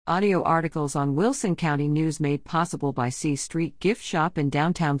Audio articles on Wilson County News made possible by C Street Gift Shop in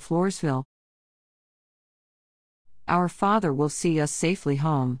downtown Floresville. Our Father will see us safely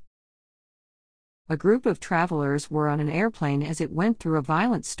home. A group of travelers were on an airplane as it went through a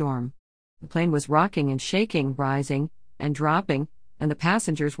violent storm. The plane was rocking and shaking, rising and dropping, and the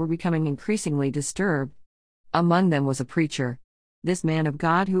passengers were becoming increasingly disturbed. Among them was a preacher. This man of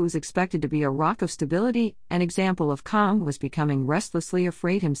God, who was expected to be a rock of stability, an example of calm, was becoming restlessly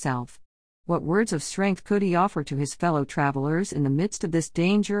afraid himself. What words of strength could he offer to his fellow travelers in the midst of this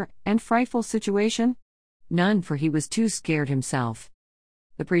danger and frightful situation? None, for he was too scared himself.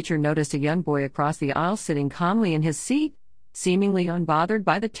 The preacher noticed a young boy across the aisle sitting calmly in his seat, seemingly unbothered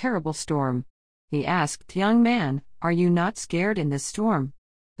by the terrible storm. He asked, "Young man, are you not scared in this storm?"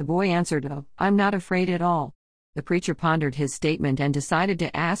 The boy answered, "Oh, I'm not afraid at all." The preacher pondered his statement and decided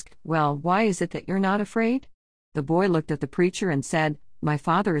to ask, "Well, why is it that you're not afraid?" The boy looked at the preacher and said, "My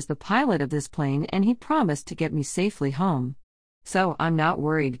father is the pilot of this plane and he promised to get me safely home. So I'm not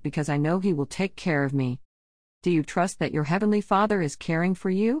worried because I know he will take care of me." Do you trust that your heavenly Father is caring for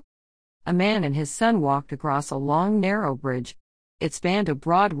you? A man and his son walked across a long, narrow bridge. It spanned a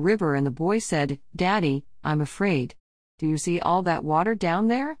broad river and the boy said, "Daddy, I'm afraid. Do you see all that water down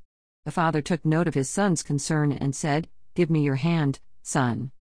there?" The father took note of his son's concern and said, "Give me your hand,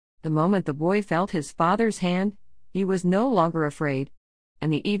 son." The moment the boy felt his father's hand, he was no longer afraid.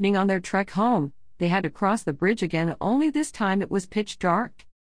 And the evening on their trek home, they had to cross the bridge again, only this time it was pitch dark.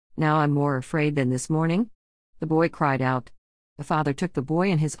 "Now I'm more afraid than this morning," the boy cried out. The father took the boy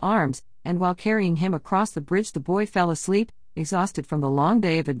in his arms, and while carrying him across the bridge the boy fell asleep, exhausted from the long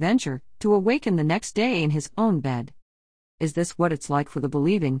day of adventure, to awaken the next day in his own bed. Is this what it's like for the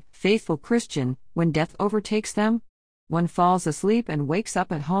believing, faithful Christian, when death overtakes them? One falls asleep and wakes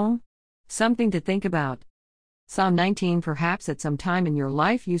up at home? Something to think about. Psalm 19. Perhaps at some time in your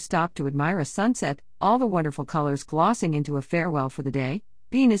life you stop to admire a sunset, all the wonderful colors glossing into a farewell for the day.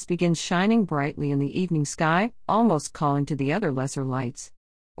 Venus begins shining brightly in the evening sky, almost calling to the other lesser lights.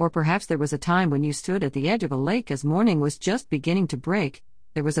 Or perhaps there was a time when you stood at the edge of a lake as morning was just beginning to break.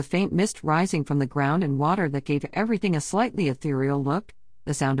 There was a faint mist rising from the ground and water that gave everything a slightly ethereal look,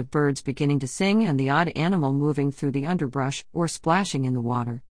 the sound of birds beginning to sing and the odd animal moving through the underbrush or splashing in the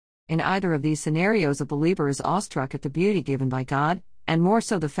water. In either of these scenarios, a believer is awestruck at the beauty given by God, and more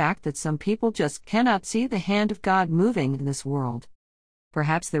so the fact that some people just cannot see the hand of God moving in this world.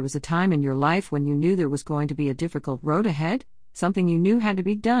 Perhaps there was a time in your life when you knew there was going to be a difficult road ahead, something you knew had to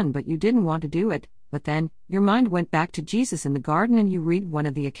be done but you didn't want to do it. But then, your mind went back to Jesus in the garden and you read one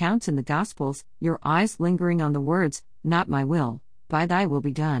of the accounts in the Gospels, your eyes lingering on the words, "Not my will, but thy will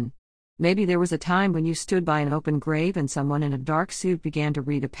be done." Maybe there was a time when you stood by an open grave and someone in a dark suit began to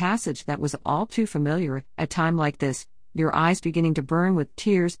read a passage that was all too familiar. At a time like this, your eyes beginning to burn with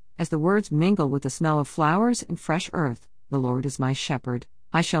tears, as the words mingle with the smell of flowers and fresh earth, "The Lord is my shepherd,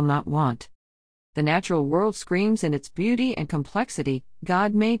 I shall not want." The natural world screams in its beauty and complexity,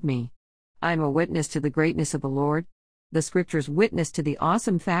 "God made me." I am a witness to the greatness of the Lord. The scriptures witness to the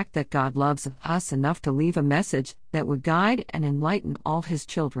awesome fact that God loves us enough to leave a message that would guide and enlighten all his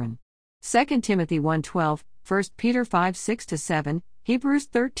children. 2 Timothy 1:12, 1 Peter 5:6-7, Hebrews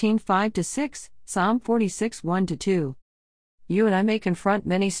 13:5-6, Psalm 46 1-2. You and I may confront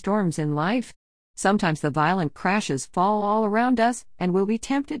many storms in life. Sometimes the violent crashes fall all around us, and we'll be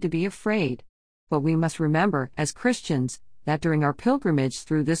tempted to be afraid. But we must remember, as Christians, that during our pilgrimage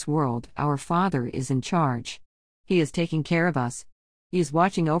through this world, our Father is in charge. He is taking care of us. He is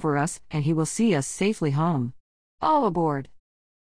watching over us, and he will see us safely home. All aboard!